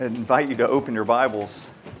I invite you to open your Bibles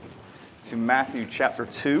to Matthew chapter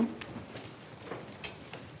 2.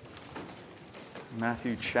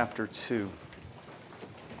 Matthew chapter 2.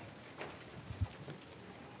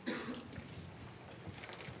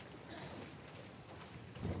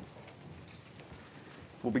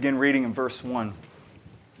 We'll begin reading in verse 1.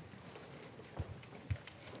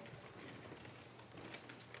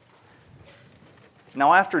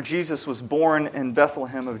 Now after Jesus was born in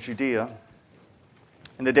Bethlehem of Judea,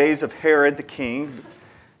 in the days of Herod the king,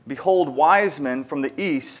 behold, wise men from the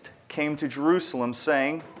east came to Jerusalem,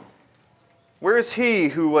 saying, Where is he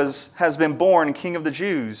who has been born King of the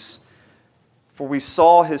Jews? For we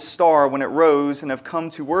saw his star when it rose and have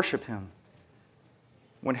come to worship him.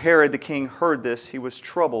 When Herod the king heard this, he was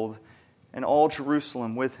troubled, and all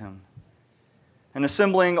Jerusalem with him. And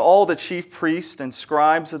assembling all the chief priests and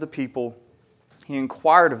scribes of the people, he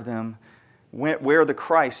inquired of them where the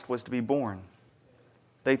Christ was to be born.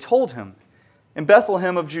 They told him, In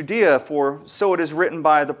Bethlehem of Judea, for so it is written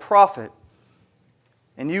by the prophet,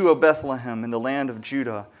 And you, O Bethlehem, in the land of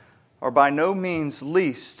Judah, are by no means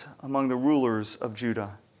least among the rulers of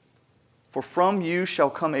Judah. For from you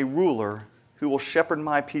shall come a ruler who will shepherd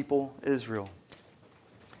my people Israel.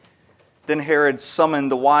 Then Herod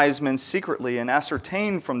summoned the wise men secretly and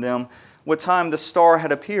ascertained from them what time the star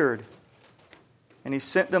had appeared. And he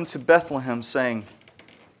sent them to Bethlehem, saying,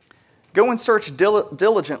 Go and search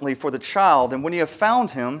diligently for the child, and when you have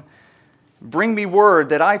found him, bring me word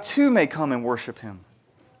that I too may come and worship him.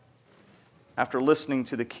 After listening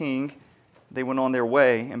to the king, they went on their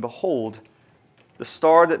way, and behold, the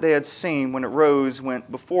star that they had seen when it rose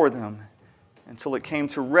went before them, until it came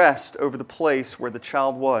to rest over the place where the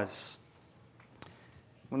child was.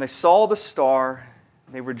 When they saw the star,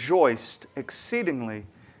 they rejoiced exceedingly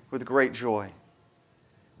with great joy.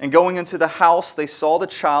 And going into the house, they saw the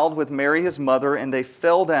child with Mary his mother, and they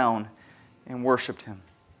fell down and worshipped him.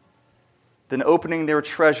 Then opening their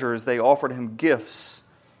treasures, they offered him gifts,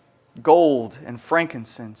 gold and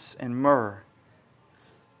frankincense and myrrh.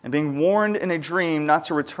 And being warned in a dream not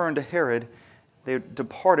to return to Herod, they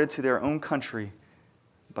departed to their own country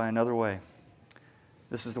by another way.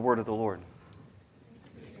 This is the word of the Lord.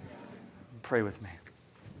 Pray with me.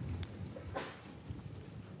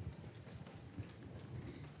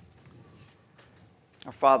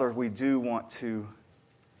 Our Father, we do want to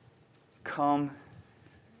come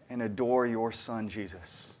and adore your Son,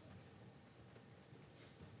 Jesus.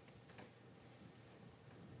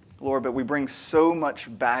 Lord, but we bring so much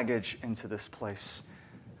baggage into this place,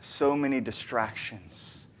 so many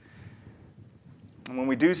distractions. And when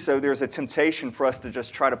we do so, there's a temptation for us to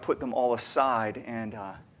just try to put them all aside and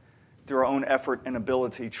through our own effort and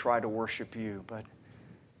ability try to worship you. But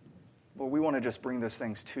Lord, we want to just bring those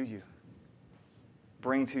things to you.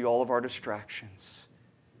 Bring to you all of our distractions.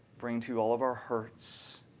 Bring to you all of our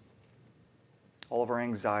hurts, all of our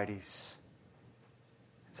anxieties.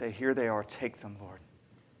 And say, here they are, take them, Lord.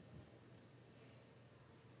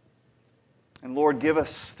 And Lord, give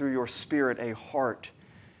us through your Spirit a heart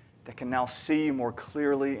that can now see you more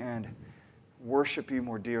clearly and worship you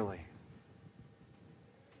more dearly.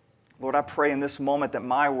 Lord, I pray in this moment that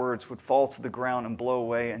my words would fall to the ground and blow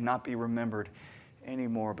away and not be remembered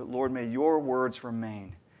anymore. But Lord, may your words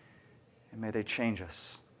remain, and may they change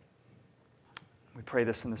us. We pray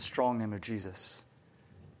this in the strong name of Jesus.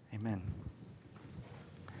 Amen.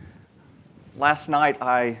 Last night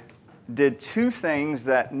I did two things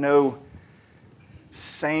that no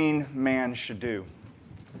sane man should do.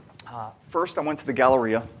 First, I went to the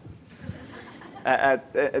Galleria.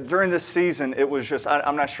 During this season, it was just,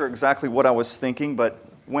 I'm not sure exactly what I was thinking, but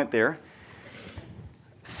went there.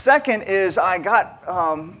 Second is I got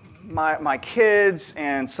my kids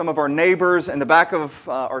and some of our neighbors in the back of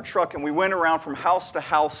our truck, and we went around from house to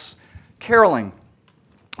house caroling.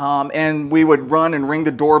 And we would run and ring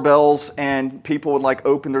the doorbells, and people would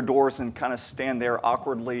open their doors and kind of stand there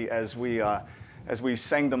awkwardly as we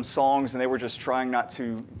sang them songs, and they were just trying not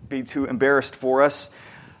to be too embarrassed for us.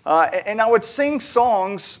 And I would sing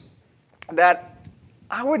songs that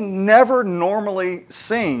I would never normally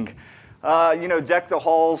sing. Deck the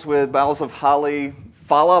halls with boughs of holly,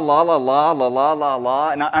 fa la la la la la la la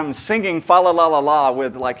la. And I'm singing fa la la la la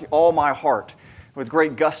with all my heart, with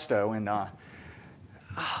great gusto. And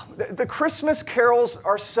the Christmas carols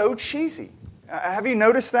are so cheesy. Have you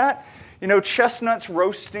noticed that? Chestnuts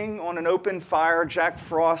roasting on an open fire, Jack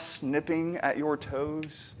Frost nipping at your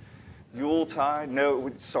toes, Yuletide,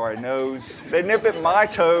 nose. They nip at my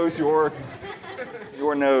toes, your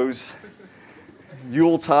nose.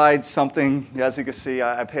 Yuletide something. As you can see,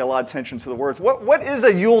 I pay a lot of attention to the words. What is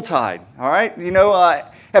a Yuletide? All right,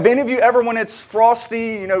 have any of you ever, when it's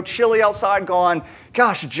frosty, chilly outside, gone,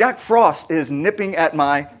 gosh, Jack Frost is nipping at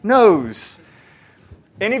my nose?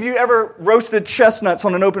 Any of you ever roasted chestnuts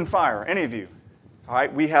on an open fire? Any of you? All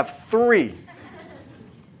right, we have 3.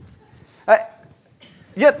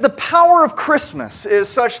 Yet the power of Christmas is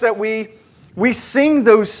such that we sing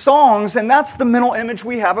those songs, and that's the mental image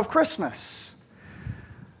we have of Christmas.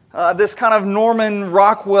 This kind of Norman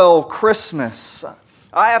Rockwell Christmas.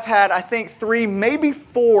 I have had, I think, 3, maybe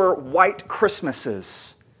 4 white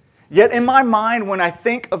Christmases. Yet in my mind, when I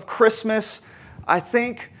think of Christmas, I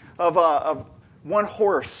think of one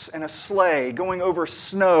horse and a sleigh going over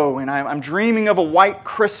snow, and I'm dreaming of a white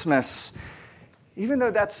Christmas, even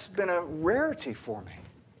though that's been a rarity for me.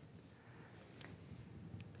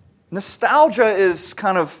 Nostalgia is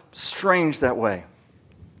kind of strange that way.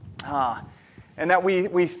 And that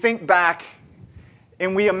we think back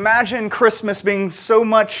and we imagine Christmas being so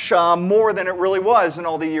much more than it really was in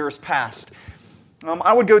all the years past.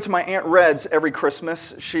 I would go to my Aunt Red's every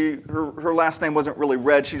Christmas. Her last name wasn't really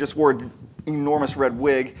Red. She just wore an enormous red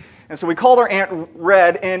wig. And so we called her Aunt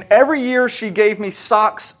Red, and every year she gave me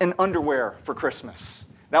socks and underwear for Christmas.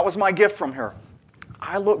 That was my gift from her.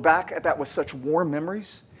 I look back at that with such warm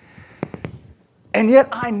memories. And yet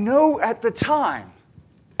I know at the time,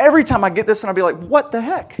 every time I get this and I'll be like, what the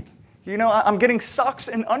heck? I'm getting socks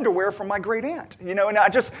and underwear from my great aunt. And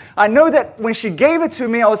I know that when she gave it to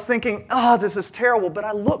me, I was thinking, this is terrible. But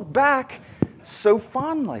I look back so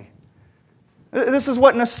fondly. This is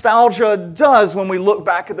what nostalgia does when we look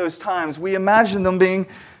back at those times. We imagine them being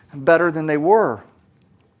better than they were.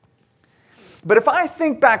 But if I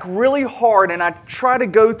think back really hard and I try to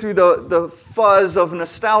go through the fuzz of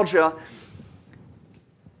nostalgia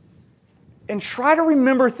and try to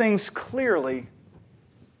remember things clearly,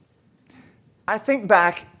 I think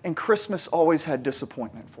back and Christmas always had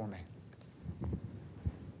disappointment for me.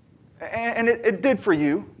 And it did for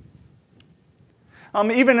you.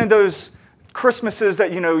 Even in those Christmases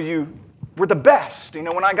that, you were the best.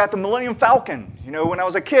 When I got the Millennium Falcon, when I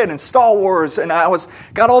was a kid, and Star Wars, and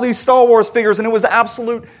got all these Star Wars figures, and it was the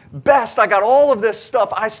absolute best. I got all of this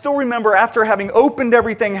stuff. I still remember after having opened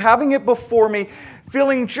everything, having it before me,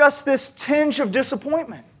 feeling just this tinge of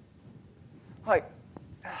disappointment. Like,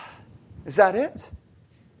 is that it?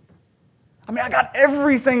 I got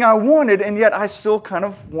everything I wanted, and yet I still kind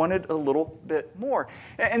of wanted a little bit more.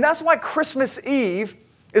 And that's why Christmas Eve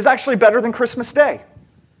is actually better than Christmas Day.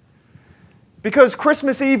 Because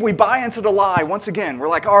Christmas Eve, we buy into the lie once again. We're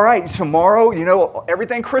like, all right, tomorrow,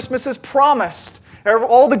 everything Christmas is promised.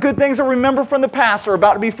 All the good things I remember from the past are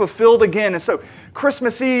about to be fulfilled again. And so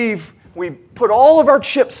Christmas Eve, we put all of our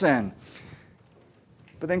chips in.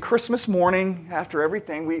 But then Christmas morning, after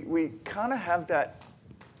everything, we kind of have that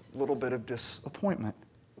little bit of disappointment.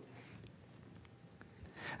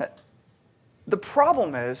 The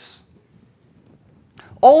problem is,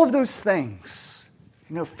 all of those things,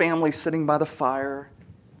 family sitting by the fire,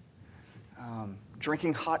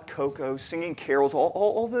 drinking hot cocoa, singing carols,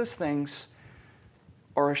 all those things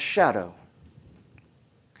are a shadow.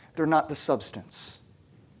 They're not the substance.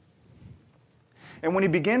 And when you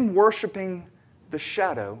begin worshiping the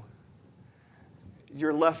shadow,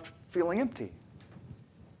 you're left feeling empty.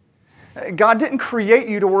 God didn't create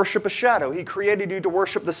you to worship a shadow. He created you to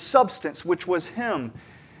worship the substance, which was Him.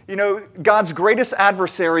 God's greatest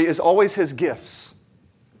adversary is always His gifts.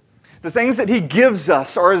 The things that He gives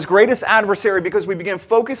us are His greatest adversary because we begin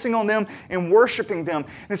focusing on them and worshiping them.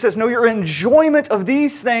 And it says, no, your enjoyment of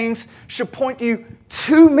these things should point you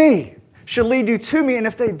to me, should lead you to me. And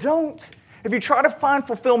if they don't, if you try to find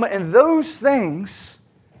fulfillment in those things,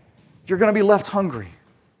 you're going to be left hungry.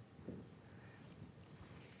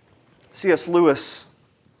 C.S. Lewis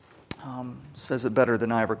says it better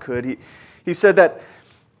than I ever could. He said that,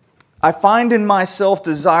 I find in myself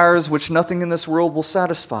desires which nothing in this world will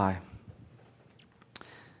satisfy.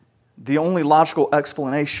 The only logical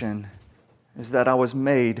explanation is that I was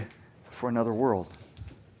made for another world.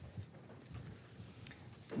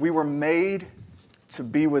 We were made to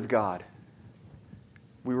be with God.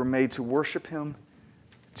 We were made to worship Him,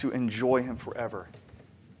 to enjoy Him forever.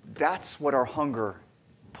 That's what our hunger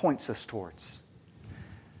points us towards.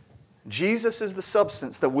 Jesus is the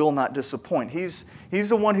substance that will not disappoint. He's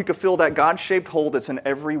the one who could fill that God-shaped hole that's in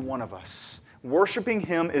every one of us. Worshiping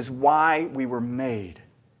Him is why we were made.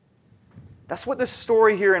 That's what this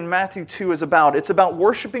story here in Matthew 2 is about. It's about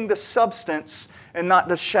worshiping the substance and not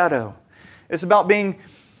the shadow. It's about being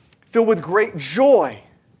filled with great joy.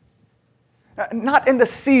 Not in the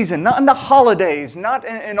season, not in the holidays, not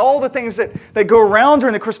in all the things that go around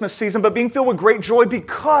during the Christmas season, but being filled with great joy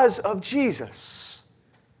because of Jesus,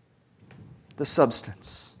 the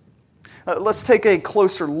substance. Let's take a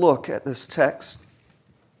closer look at this text.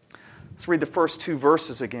 Let's read the first 2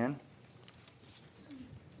 verses again.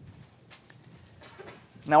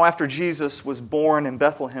 Now after Jesus was born in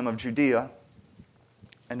Bethlehem of Judea,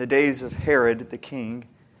 in the days of Herod the king,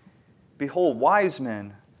 behold, wise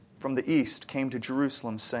men from the east came to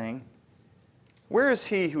Jerusalem, saying, Where is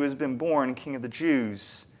he who has been born King of the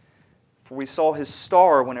Jews? For we saw his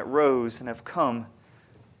star when it rose and have come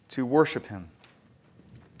to worship him.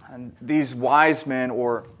 And these wise men,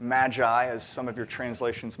 or magi, as some of your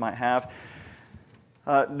translations might have,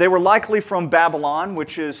 they were likely from Babylon,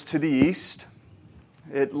 which is to the east.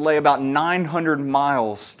 It lay about 900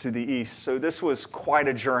 miles to the east, so this was quite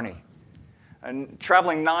a journey. And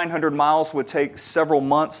traveling 900 miles would take several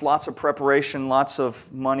months, lots of preparation, lots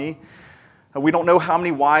of money. We don't know how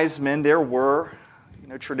many wise men there were.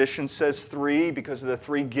 Tradition says 3 because of the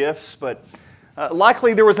 3 gifts, but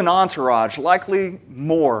likely there was an entourage, likely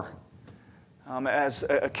more, as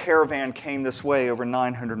a caravan came this way over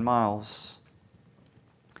 900 miles.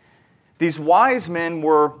 These wise men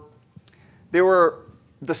were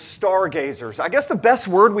the stargazers. I guess the best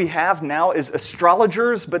word we have now is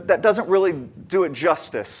astrologers, but that doesn't really do it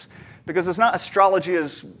justice because it's not astrology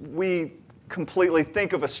as we completely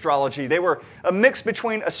think of astrology. They were a mix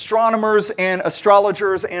between astronomers and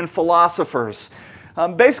astrologers and philosophers.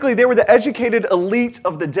 Basically, they were the educated elite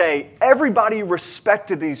of the day. Everybody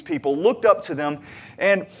respected these people, looked up to them,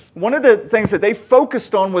 and one of the things that they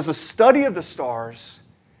focused on was a study of the stars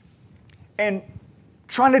and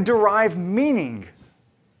trying to derive meaning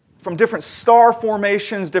from different star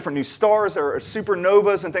formations, different new stars or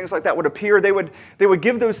supernovas and things like that would appear. They would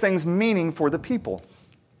give those things meaning for the people.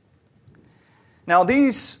 Now,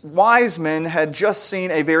 these wise men had just seen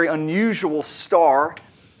a very unusual star,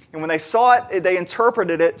 and when they saw it, they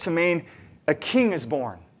interpreted it to mean a king is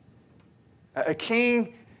born. A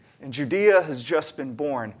king in Judea has just been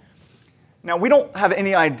born. Now, we don't have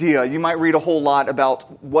any idea. You might read a whole lot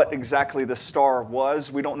about what exactly the star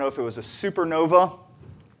was. We don't know if it was a supernova.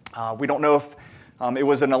 We don't know if it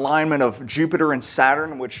was an alignment of Jupiter and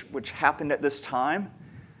Saturn, which happened at this time.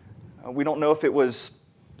 We don't know if it was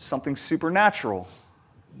something supernatural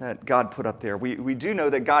that God put up there. We do know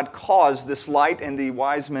that God caused this light, and the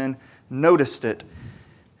wise men noticed it.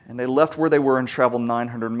 And they left where they were and traveled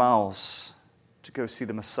 900 miles to go see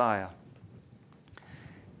the Messiah.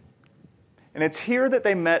 And it's here that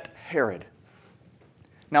they met Herod.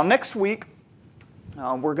 Now, next week,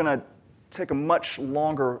 we're going to take a much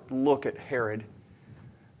longer look at Herod.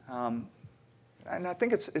 And I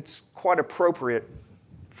think it's quite appropriate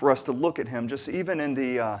for us to look at him, just even in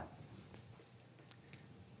the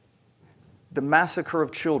massacre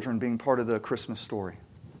of children being part of the Christmas story.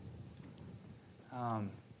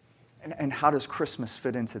 And how does Christmas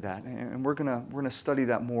fit into that? And we're gonna study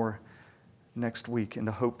that more next week in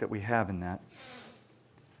the hope that we have in that.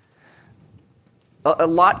 A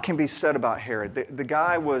lot can be said about Herod. The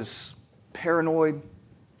guy was paranoid,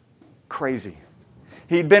 crazy.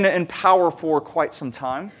 He'd been in power for quite some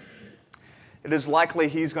time. It is likely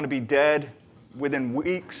he's going to be dead within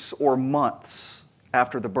weeks or months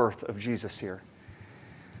after the birth of Jesus here.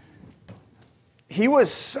 He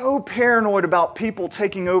was so paranoid about people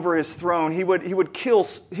taking over his throne. He would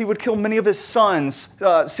kill many of his sons.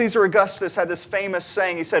 Caesar Augustus had this famous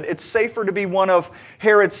saying. He said, "It's safer to be one of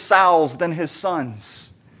Herod's sows than his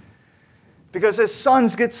sons," because his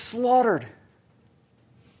sons get slaughtered.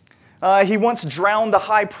 He once drowned the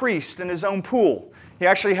high priest in his own pool. He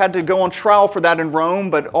actually had to go on trial for that in Rome,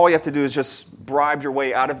 but all you have to do is just bribe your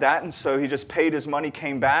way out of that, and so he just paid his money,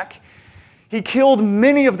 came back. He killed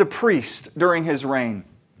many of the priests during his reign.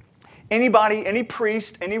 Anybody, any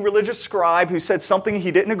priest, any religious scribe who said something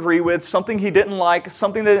he didn't agree with, something he didn't like,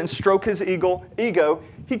 something that didn't stroke his ego,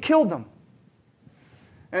 he killed them.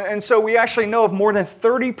 And so we actually know of more than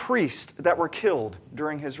 30 priests that were killed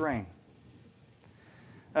during his reign.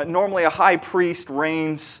 Normally a high priest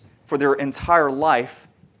reigns for their entire life.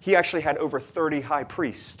 He actually had over 30 high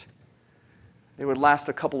priests. They would last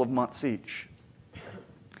a couple of months each.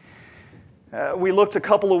 We looked a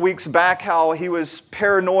couple of weeks back how he was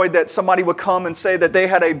paranoid that somebody would come and say that they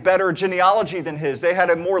had a better genealogy than his. They had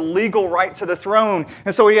a more legal right to the throne.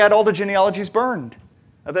 And so he had all the genealogies burned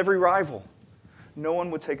of every rival. No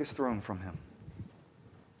one would take his throne from him.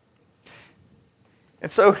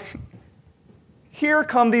 And so here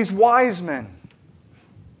come these wise men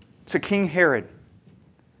to King Herod,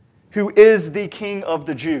 who is the King of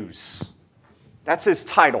the Jews. That's his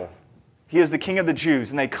title. He is the King of the Jews.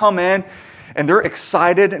 And they come in, and they're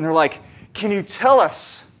excited, and they're like, can you tell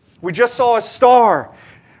us? We just saw a star.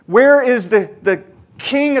 Where is the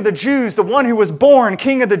King of the Jews, the one who was born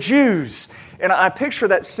King of the Jews? And I picture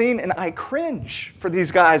that scene, and I cringe for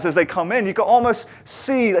these guys as they come in. You can almost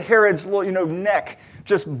see Herod's little, neck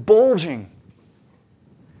just bulging.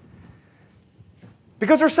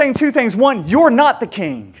 Because they're saying two things. One, you're not the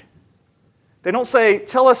king. They don't say,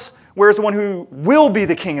 tell us where is the one who will be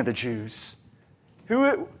the King of the Jews.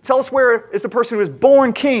 Tell us where is the person who is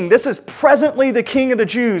born king. This is presently the King of the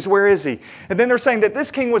Jews. Where is he? And then they're saying that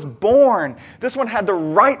this king was born. This one had the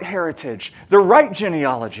right heritage, the right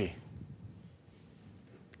genealogy.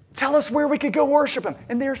 Tell us where we could go worship him.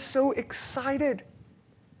 And they're so excited.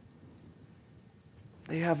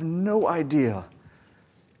 They have no idea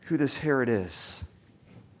who this Herod is.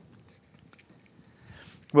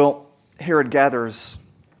 Well, Herod gathers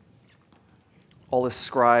all his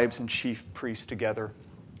scribes and chief priests together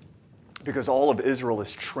because all of Israel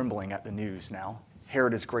is trembling at the news now.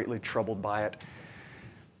 Herod is greatly troubled by it.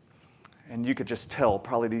 And you could just tell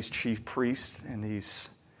probably these chief priests and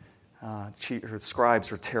these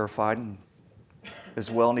scribes are terrified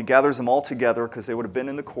as well. And he gathers them all together because they would have been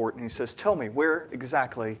in the court. And he says, tell me, where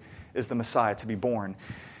exactly is the Messiah to be born?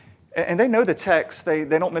 And they know the text. They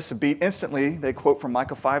don't miss a beat. Instantly, they quote from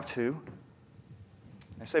Micah 5:2.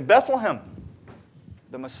 They say, Bethlehem,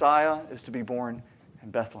 the Messiah is to be born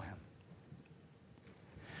in Bethlehem.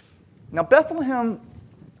 Now, Bethlehem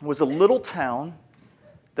was a little town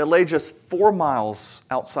that lay just 4 miles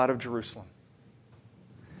outside of Jerusalem.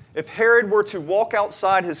 If Herod were to walk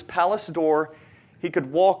outside his palace door, he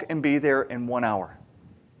could walk and be there in 1 hour.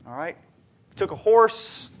 All right? He took a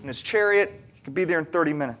horse and his chariot, he could be there in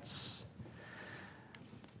 30 minutes.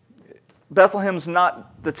 Bethlehem's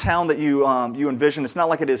not the town that you envision. It's not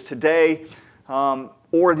like it is today,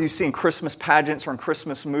 or you see in Christmas pageants or in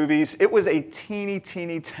Christmas movies. It was a teeny,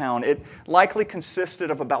 teeny town. It likely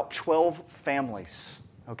consisted of about 12 families.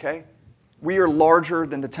 Okay? We are larger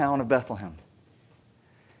than the town of Bethlehem.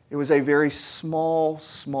 It was a very small,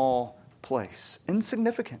 small place.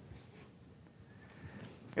 Insignificant.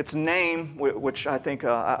 Its name, which I think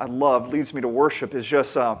I love, leads me to worship, is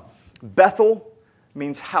just Bethel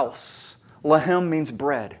means house. Lahem means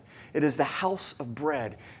bread. It is the house of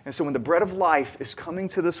bread. And so when the bread of life is coming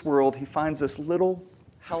to this world, he finds this little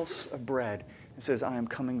house of bread and says, I am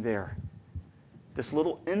coming there. This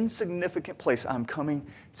little insignificant place, I'm coming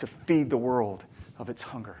to feed the world of its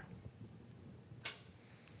hunger.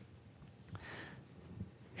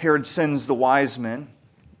 Herod sends the wise men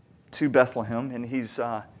to Bethlehem, and he's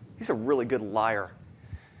a really good liar.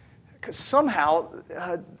 Because somehow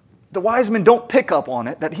the wise men don't pick up on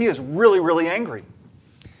it, that he is really, really angry.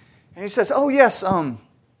 And he says, oh yes, I'm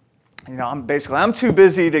too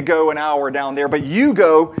busy to go an hour down there, but you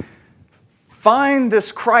go find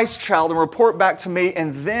this Christ child and report back to me,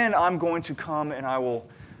 and then I'm going to come and I will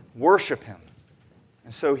worship him.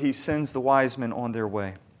 And so he sends the wise men on their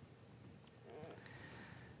way.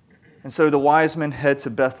 And so the wise men head to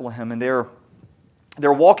Bethlehem, and they're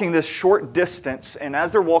walking this short distance, and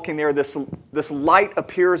as they're walking there, this light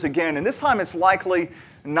appears again. And this time it's likely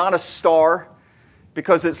not a star,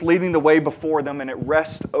 because it's leading the way before them, and it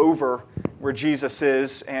rests over where Jesus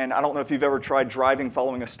is. And I don't know if you've ever tried driving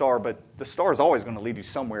following a star, but the star is always going to lead you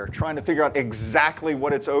somewhere. Trying to figure out exactly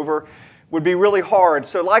what it's over would be really hard.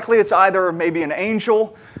 So likely it's either maybe an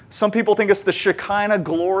angel. Some people think it's the Shekinah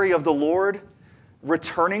glory of the Lord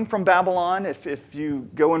returning from Babylon. If you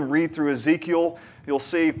go and read through Ezekiel, you'll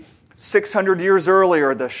see 600 years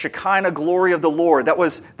earlier, the Shekinah glory of the Lord. That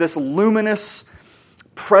was this luminous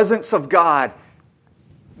presence of God.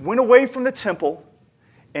 Went away from the temple,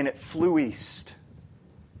 and it flew east.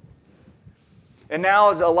 And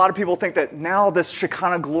now a lot of people think that now this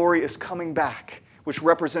Shekinah glory is coming back, which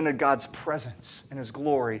represented God's presence and His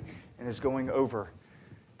glory, and is going over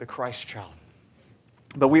the Christ child.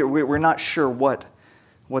 But we're not sure what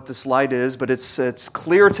this light is, but it's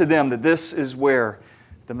clear to them that this is where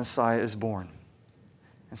the Messiah is born.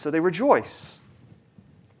 And so they rejoice.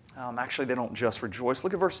 Actually, they don't just rejoice.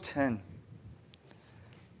 Look at verse 10.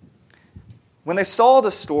 When they saw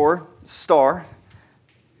the star,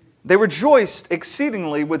 they rejoiced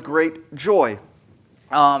exceedingly with great joy.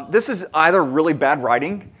 This is either really bad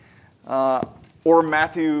writing, or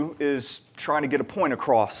Matthew is trying to get a point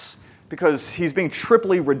across, because he's being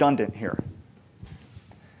triply redundant here.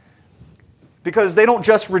 Because they don't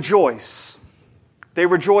just rejoice, they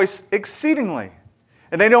rejoice exceedingly.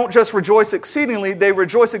 And they don't just rejoice exceedingly, they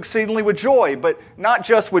rejoice exceedingly with joy. But not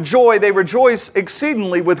just with joy, they rejoice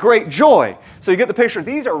exceedingly with great joy. So you get the picture.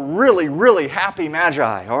 These are really, really happy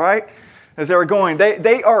magi, all right? as they were going.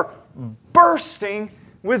 They are bursting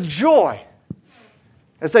with joy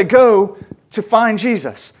as they go to find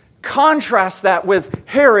Jesus. Contrast that with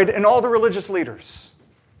Herod and all the religious leaders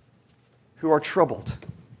who are troubled,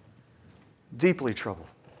 deeply troubled.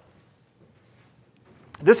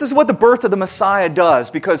 This is what the birth of the Messiah does,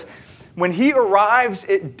 because when he arrives,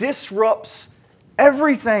 it disrupts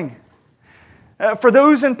everything. For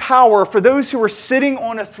those in power, for those who are sitting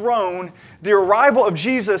on a throne, the arrival of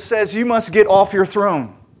Jesus says, you must get off your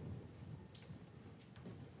throne.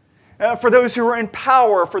 For those who are in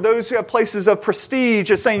power, for those who have places of prestige,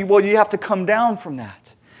 it's saying, well, you have to come down from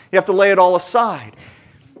that. You have to lay it all aside.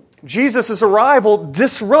 Jesus' arrival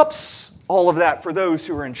disrupts all of that for those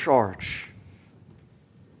who are in charge.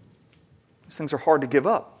 These things are hard to give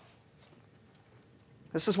up.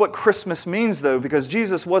 This is what Christmas means, though, because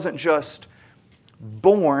Jesus wasn't just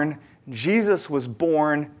born, Jesus was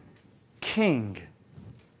born King.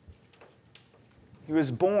 He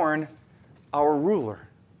was born our ruler,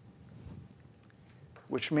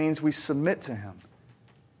 which means we submit to Him,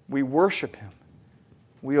 we worship Him,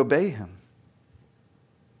 we obey Him.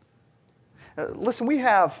 Listen, we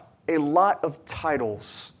have a lot of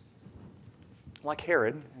titles, like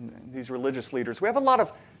Herod and these religious leaders. We have a lot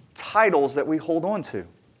of titles that we hold on to.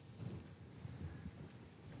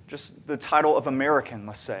 Just the title of American,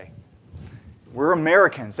 let's say. We're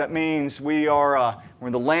Americans. That means we're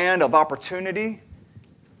in the land of opportunity.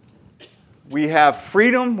 We have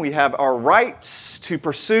freedom. We have our rights to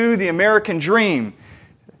pursue the American dream.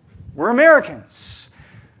 We're Americans.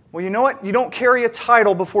 Well, you know what? You don't carry a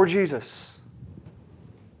title before Jesus.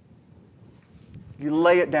 You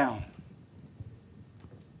lay it down.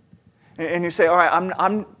 And you say, all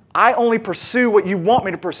right, I only pursue what you want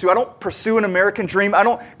me to pursue. I don't pursue an American dream. I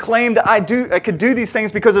don't claim that I could do these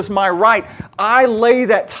things because it's my right. I lay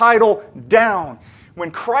that title down.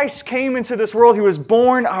 When Christ came into this world, He was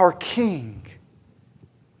born our King.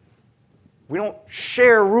 We don't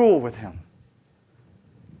share rule with Him.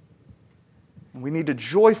 And we need to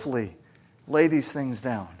joyfully lay these things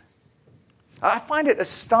down. I find it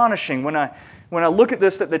astonishing when I look at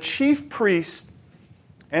this that the chief priests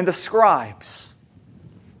and the scribes,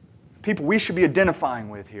 people we should be identifying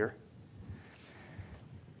with here,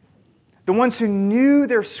 the ones who knew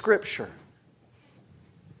their Scripture,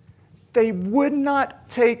 they would not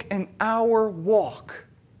take an hour walk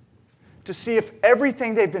to see if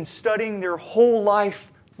everything they've been studying their whole life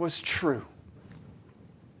was true.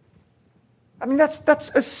 I mean, that's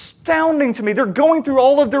astounding to me. They're going through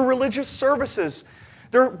all of their religious services.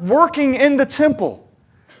 They're working in the temple.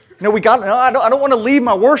 I don't want to leave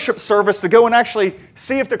my worship service to go and actually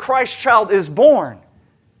see if the Christ child is born.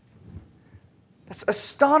 That's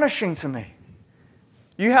astonishing to me.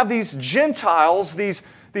 You have these Gentiles, these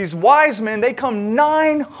wise men, they come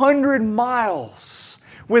 900 miles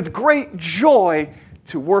with great joy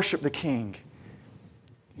to worship the King.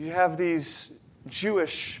 You have these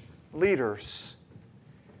Jewish leaders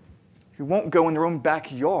who won't go in their own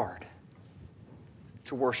backyard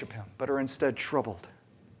to worship Him, but are instead troubled.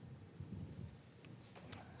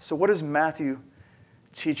 So what is Matthew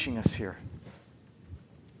teaching us here?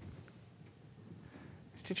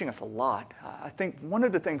 He's teaching us a lot. I think one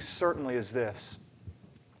of the things certainly is this.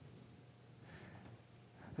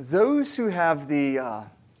 Those who have the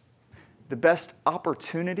best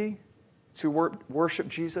opportunity to worship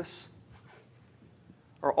Jesus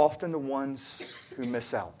are often the ones who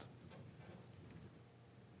miss out.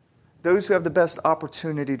 Those who have the best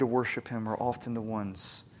opportunity to worship Him are often the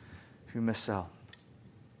ones who miss out.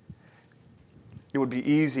 It would be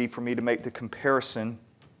easy for me to make the comparison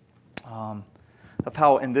of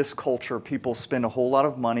how in this culture people spend a whole lot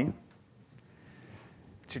of money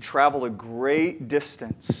to travel a great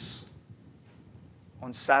distance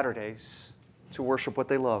on Saturdays to worship what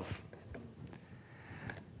they love,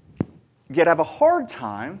 yet have a hard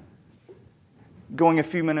time going a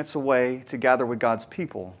few minutes away to gather with God's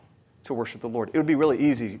people to worship the Lord. It would be really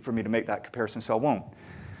easy for me to make that comparison, so I won't.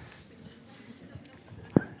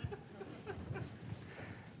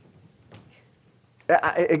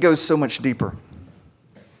 It goes so much deeper.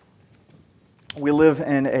 We live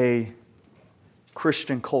in a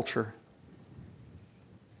Christian culture.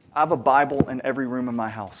 I have a Bible in every room in my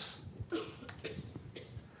house.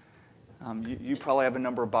 You probably have a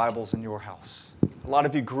number of Bibles in your house. A lot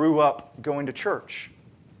of you grew up going to church,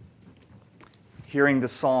 hearing the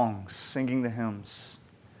songs, singing the hymns.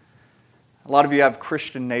 A lot of you have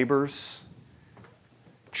Christian neighbors,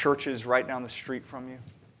 churches right down the street from you.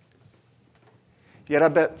 Yet I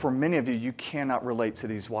bet for many of you, you cannot relate to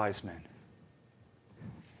these wise men.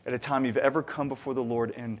 At a time you've ever come before the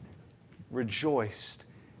Lord and rejoiced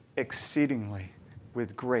exceedingly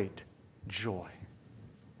with great joy.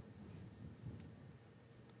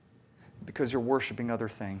 Because you're worshiping other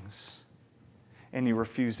things and you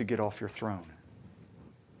refuse to get off your throne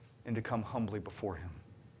and to come humbly before Him.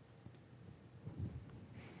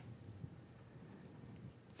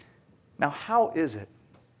 Now, how is it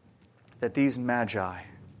that these magi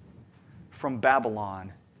from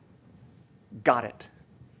Babylon got it?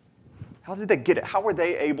 How did they get it? How were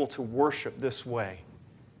they able to worship this way?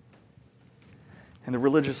 And the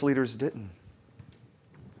religious leaders didn't.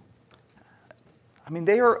 I mean,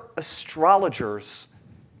 they are astrologers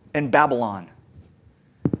in Babylon.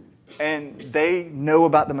 And they know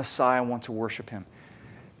about the Messiah and want to worship Him.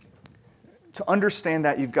 To understand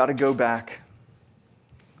that, you've got to go back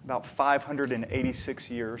about 586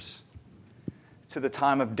 years to the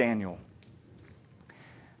time of Daniel.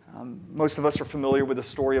 Most of us are familiar with the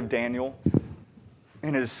story of Daniel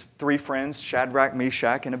and his three friends, Shadrach,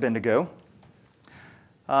 Meshach, and Abednego.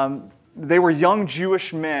 They were young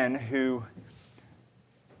Jewish men who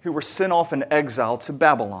were sent off in exile to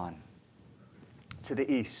Babylon, to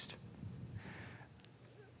the east.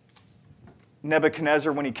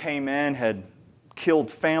 Nebuchadnezzar, when he came in, had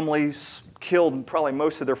killed families, killed probably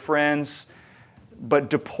most of their friends,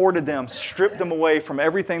 but deported them, stripped them away from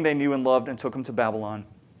everything they knew and loved, and took them to Babylon.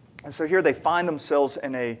 And so here they find themselves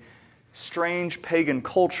in a strange pagan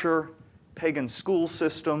culture, pagan school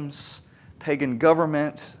systems, pagan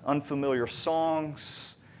government, unfamiliar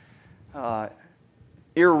songs, pagan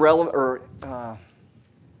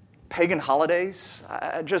holidays.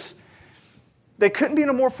 They couldn't be in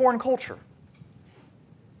a more foreign culture.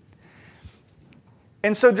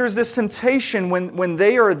 And so there's this temptation when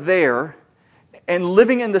they are there and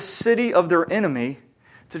living in the city of their enemy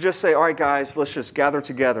to just say, all right, guys, let's just gather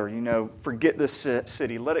together. Forget this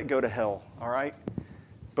city. Let it go to hell, all right?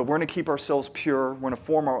 But we're going to keep ourselves pure. We're going to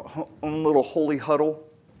form our own little holy huddle,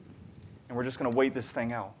 and we're just going to wait this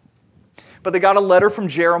thing out. But they got a letter from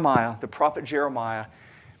Jeremiah, the prophet Jeremiah,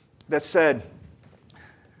 that said,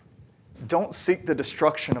 don't seek the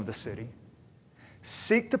destruction of the city.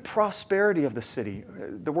 Seek the prosperity of the city.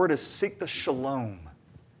 The word is seek the shalom,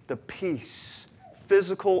 the peace,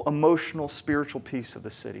 physical, emotional, spiritual peace of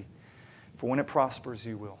the city. For when it prospers,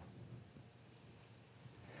 you will.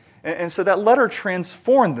 And so that letter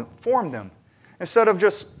transformed them. Instead of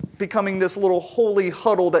just becoming this little holy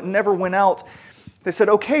huddle that never went out, they said,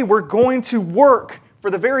 okay, we're going to work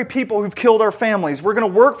for the very people who've killed our families. We're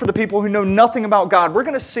going to work for the people who know nothing about God. We're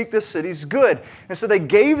going to seek this city's good. And so they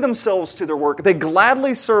gave themselves to their work. They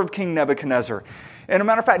gladly served King Nebuchadnezzar. And as a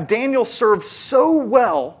matter of fact, Daniel served so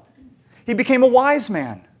well, he became a wise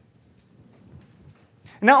man.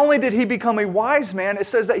 Not only did he become a wise man, it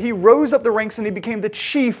says that he rose up the ranks and he became the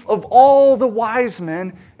chief of all the wise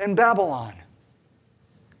men in Babylon.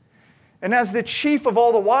 And as the chief of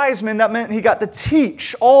all the wise men, that meant he got to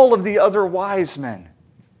teach all of the other wise men.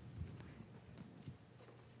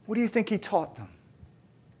 What do you think he taught them?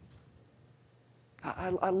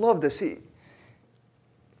 I love this.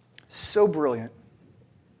 So brilliant.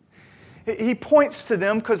 He points to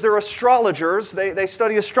them, because they're astrologers, they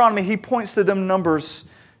study astronomy. He points to them, Numbers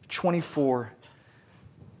 24,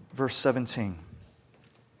 verse 17.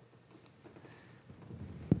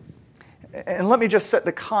 And let me just set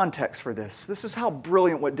the context for this. This is how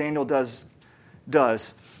brilliant what Daniel does.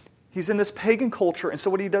 He's in this pagan culture, and so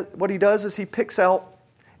what he does is he picks out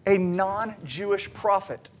a non-Jewish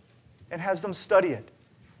prophet and has them study it.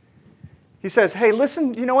 He says, hey,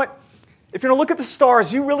 listen, you know what? If you're going to look at the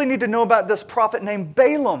stars, you really need to know about this prophet named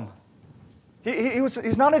Balaam.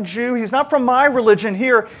 He's not a Jew. He's not from my religion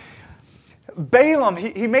here. Balaam,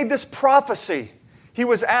 he made this prophecy. He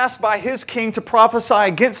was asked by his king to prophesy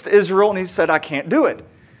against Israel, and he said, I can't do it.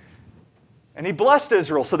 And he blessed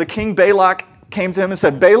Israel. So the king Balak came to him and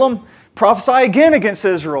said, Balaam, prophesy again against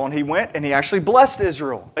Israel. And he went and he actually blessed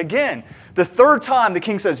Israel. Again, the third time the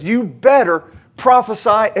king says, you better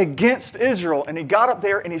prophesy against Israel. And he got up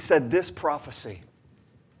there and he said this prophecy.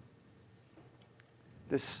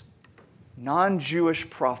 This non-Jewish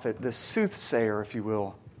prophet, this soothsayer, if you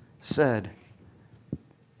will, said,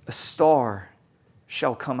 a star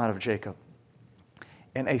shall come out of Jacob,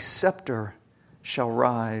 and a scepter shall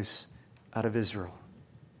rise out of Israel.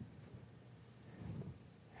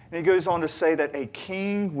 And he goes on to say that a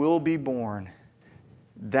king will be born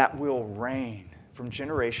that will reign from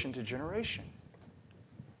generation to generation.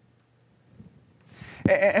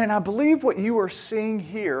 And I believe what you are seeing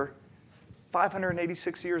here,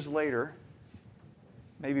 586 years later,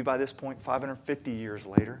 maybe by this point 550 years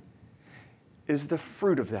later, is the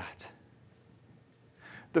fruit of that.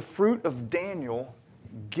 The fruit of Daniel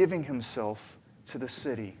giving himself to the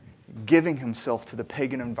city, giving himself to the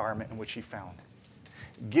pagan environment in which he found,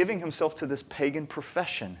 giving himself to this pagan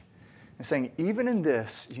profession, and saying, even in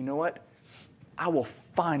this, you know what? I will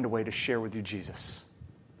find a way to share with you Jesus.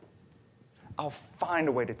 I'll find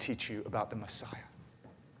a way to teach you about the Messiah.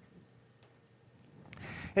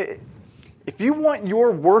 If you want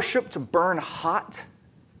your worship to burn hot,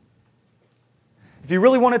 if you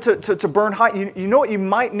really want it to burn hot, you know what you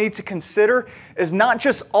might need to consider is not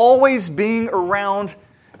just always being around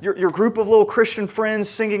your group of little Christian friends,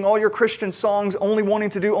 singing all your Christian songs, only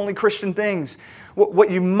wanting to do only Christian things.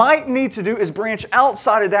 What you might need to do is branch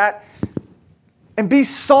outside of that and be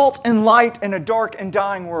salt and light in a dark and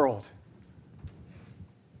dying world.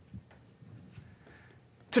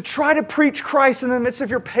 To try to preach Christ in the midst of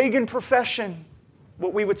your pagan profession,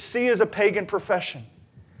 what we would see as a pagan profession.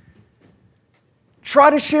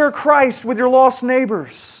 Try to share Christ with your lost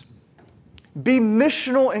neighbors. Be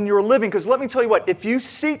missional in your living, because let me tell you what, if you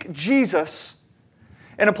seek Jesus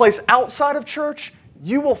in a place outside of church,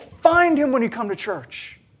 you will find Him when you come to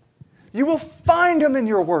church. You will find Him in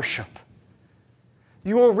your worship.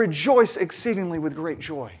 You will rejoice exceedingly with great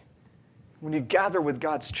joy when you gather with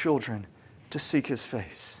God's children to seek His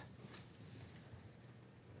face.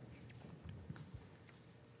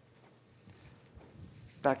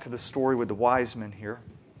 Back to the story with the wise men here.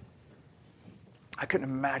 I couldn't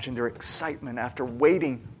imagine their excitement after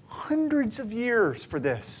waiting hundreds of years for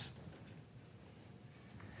this.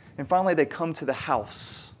 And finally, they come to the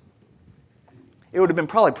house. It would have been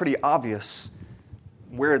probably pretty obvious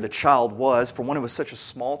where the child was. For one, it was such a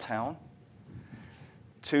small town.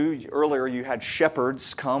 Two, earlier you had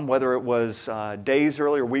shepherds come, whether it was days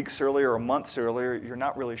earlier, weeks earlier, or months earlier, you're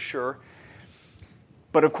not really sure.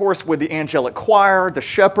 But of course, with the angelic choir, the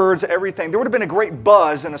shepherds, everything, there would have been a great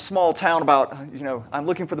buzz in a small town about, I'm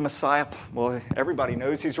looking for the Messiah. Well, everybody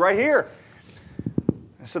knows He's right here.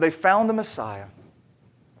 And so they found the Messiah.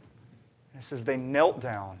 And it says they knelt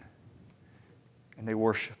down and they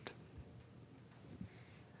worshiped.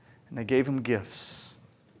 And they gave Him gifts.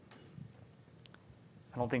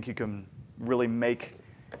 I don't think you can really make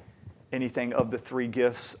anything of the three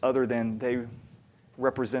gifts other than they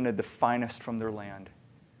represented the finest from their land.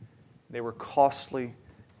 They were costly.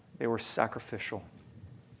 They were sacrificial.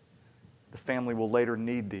 The family will later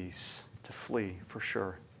need these to flee, for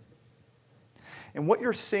sure. And what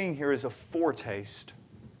you're seeing here is a foretaste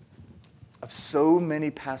of so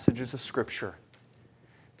many passages of Scripture,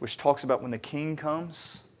 which talks about when the king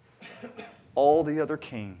comes, all the other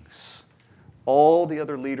kings, all the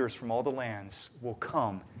other leaders from all the lands will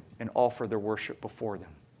come and offer their worship before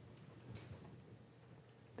them.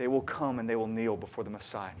 They will come and they will kneel before the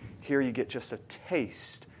Messiah. Here you get just a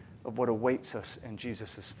taste of what awaits us in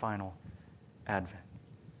Jesus' final advent.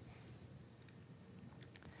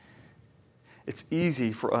 It's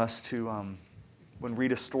easy for us to, when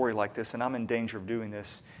read a story like this, and I'm in danger of doing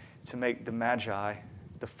this, to make the Magi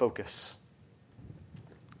the focus,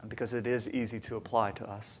 because it is easy to apply to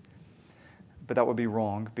us. But that would be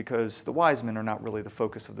wrong, because the wise men are not really the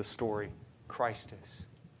focus of the story. Christ is.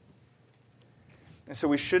 And so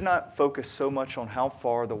we should not focus so much on how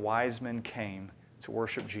far the wise men came to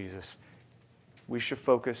worship Jesus. We should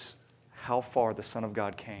focus how far the Son of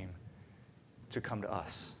God came to come to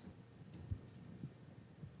us.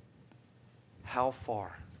 How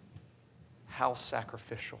far, how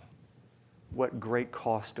sacrificial, what great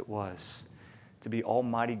cost it was to be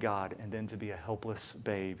Almighty God and then to be a helpless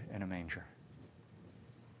babe in a manger.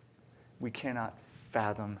 We cannot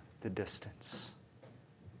fathom the distance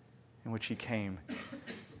in which He came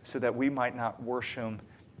so that we might not worship Him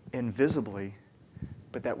invisibly,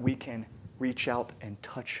 but that we can reach out and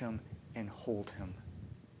touch Him and hold Him.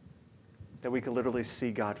 That we can literally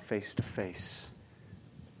see God face to face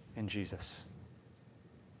in Jesus.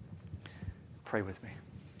 Pray with me.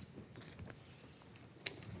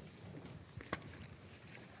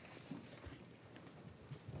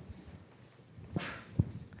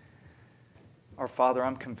 Our Father,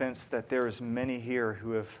 I'm convinced that there is many here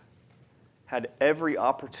who have had every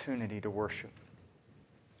opportunity to worship,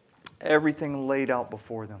 everything laid out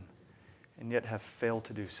before them, and yet have failed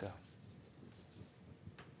to do so.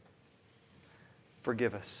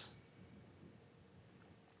 Forgive us.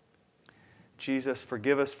 Jesus,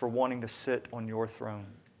 forgive us for wanting to sit on your throne.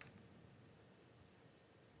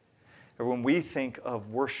 Or when we think of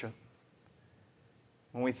worship,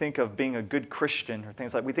 when we think of being a good Christian or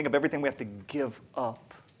things like, we think of everything we have to give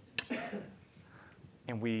up.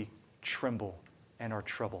 And we tremble and are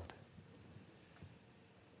troubled.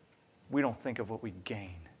 We don't think of what we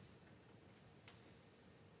gain.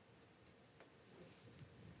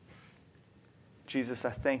 Jesus, I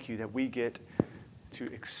thank you that we get to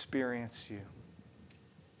experience you.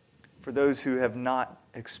 For those who have not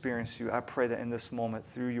experienced you, I pray that in this moment,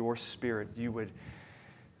 through your Spirit, you would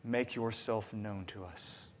make yourself known to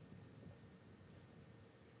us.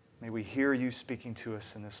 May we hear you speaking to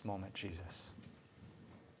us in this moment, Jesus.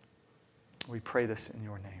 We pray this in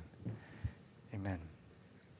your name. Amen.